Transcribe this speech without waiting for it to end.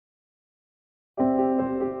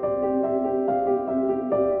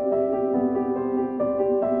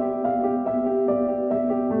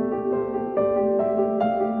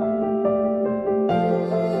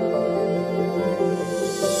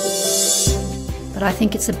but I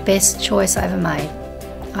think it's the best choice I ever made.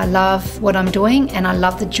 I love what I'm doing, and I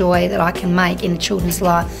love the joy that I can make in a children's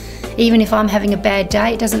life. Even if I'm having a bad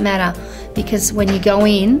day, it doesn't matter, because when you go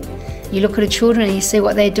in, you look at the children and you see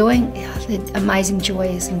what they're doing, the amazing joy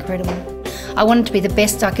is incredible. I wanted to be the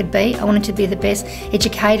best I could be. I wanted to be the best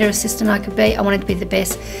educator assistant I could be. I wanted to be the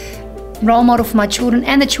best role model for my children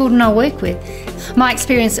and the children I work with. My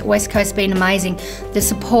experience at West Coast has been amazing. The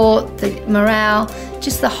support, the morale,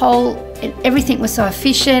 just the whole, everything was so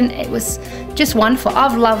efficient. It was just wonderful.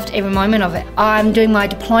 I've loved every moment of it. I'm doing my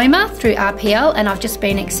diploma through RPL, and I've just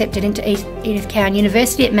been accepted into Edith Cowan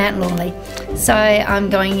University at Mount Lawley. So I'm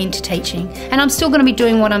going into teaching, and I'm still going to be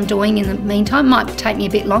doing what I'm doing in the meantime. Might take me a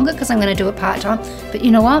bit longer because I'm going to do it part-time, but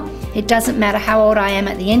you know what? It doesn't matter how old I am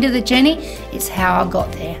at the end of the journey, it's how I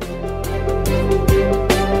got there.